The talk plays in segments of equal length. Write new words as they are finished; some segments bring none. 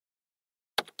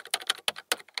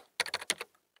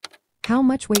How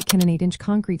much weight can an 8-inch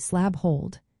concrete slab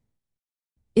hold?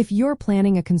 If you're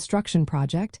planning a construction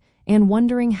project and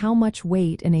wondering how much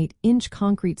weight an 8-inch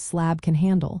concrete slab can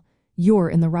handle, you're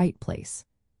in the right place.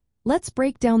 Let's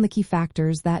break down the key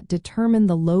factors that determine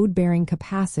the load-bearing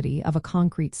capacity of a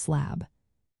concrete slab.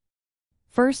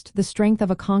 First, the strength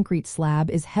of a concrete slab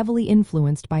is heavily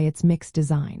influenced by its mix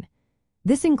design.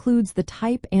 This includes the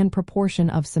type and proportion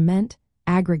of cement,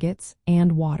 aggregates,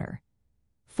 and water.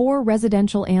 For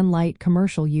residential and light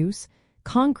commercial use,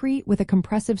 concrete with a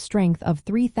compressive strength of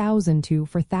 3,000 to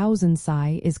 4,000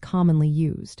 psi is commonly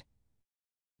used.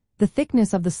 The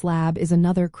thickness of the slab is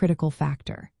another critical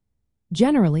factor.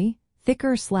 Generally,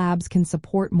 thicker slabs can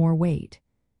support more weight.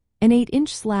 An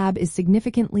 8-inch slab is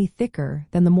significantly thicker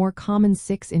than the more common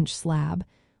 6-inch slab,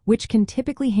 which can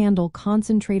typically handle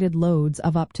concentrated loads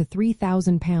of up to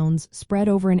 3,000 pounds spread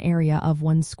over an area of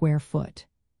 1 square foot.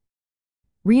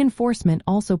 Reinforcement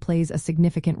also plays a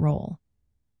significant role.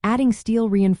 Adding steel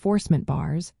reinforcement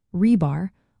bars,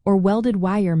 rebar, or welded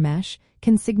wire mesh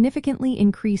can significantly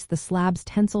increase the slab's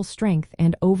tensile strength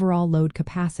and overall load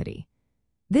capacity.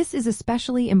 This is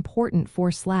especially important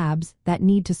for slabs that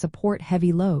need to support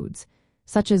heavy loads,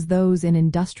 such as those in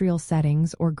industrial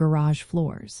settings or garage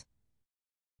floors.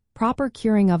 Proper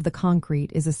curing of the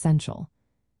concrete is essential.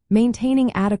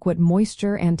 Maintaining adequate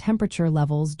moisture and temperature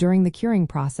levels during the curing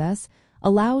process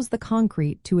allows the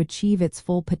concrete to achieve its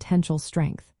full potential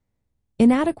strength.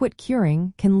 Inadequate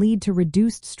curing can lead to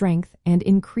reduced strength and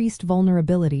increased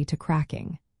vulnerability to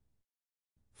cracking.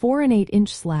 For an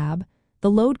 8-inch slab, the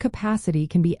load capacity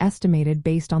can be estimated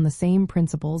based on the same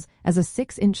principles as a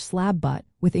 6-inch slab but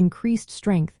with increased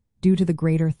strength due to the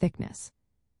greater thickness.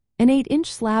 An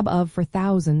 8-inch slab of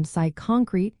 4,000 psi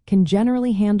concrete can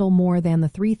generally handle more than the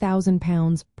 3,000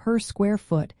 pounds per square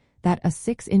foot that a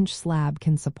 6-inch slab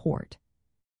can support.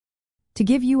 To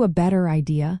give you a better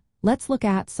idea, let's look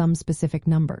at some specific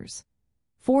numbers.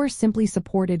 For simply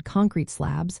supported concrete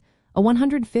slabs, a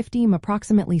 150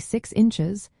 approximately 6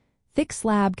 inches, thick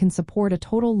slab can support a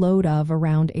total load of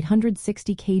around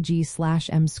 860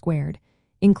 kg/m squared,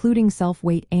 including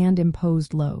self-weight and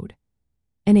imposed load.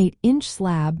 An 8-inch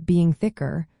slab, being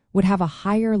thicker, would have a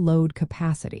higher load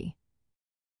capacity.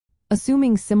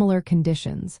 Assuming similar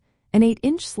conditions, an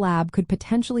 8-inch slab could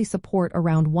potentially support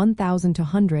around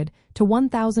 1,200 to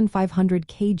 1,500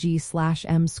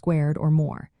 kg/m squared or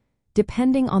more,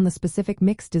 depending on the specific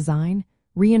mix design,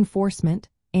 reinforcement,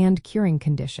 and curing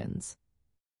conditions.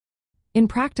 In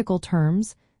practical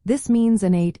terms, this means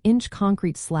an 8-inch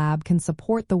concrete slab can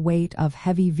support the weight of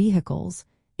heavy vehicles,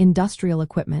 industrial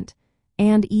equipment,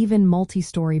 and even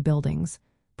multi-story buildings,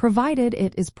 provided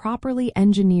it is properly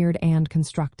engineered and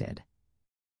constructed.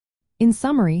 In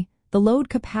summary, the load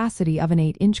capacity of an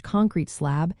 8-inch concrete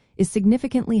slab is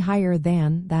significantly higher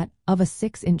than that of a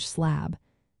 6-inch slab,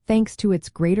 thanks to its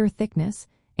greater thickness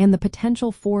and the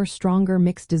potential for stronger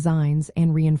mix designs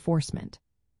and reinforcement.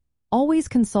 Always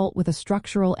consult with a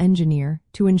structural engineer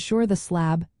to ensure the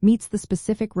slab meets the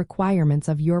specific requirements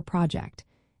of your project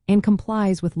and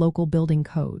complies with local building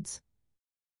codes.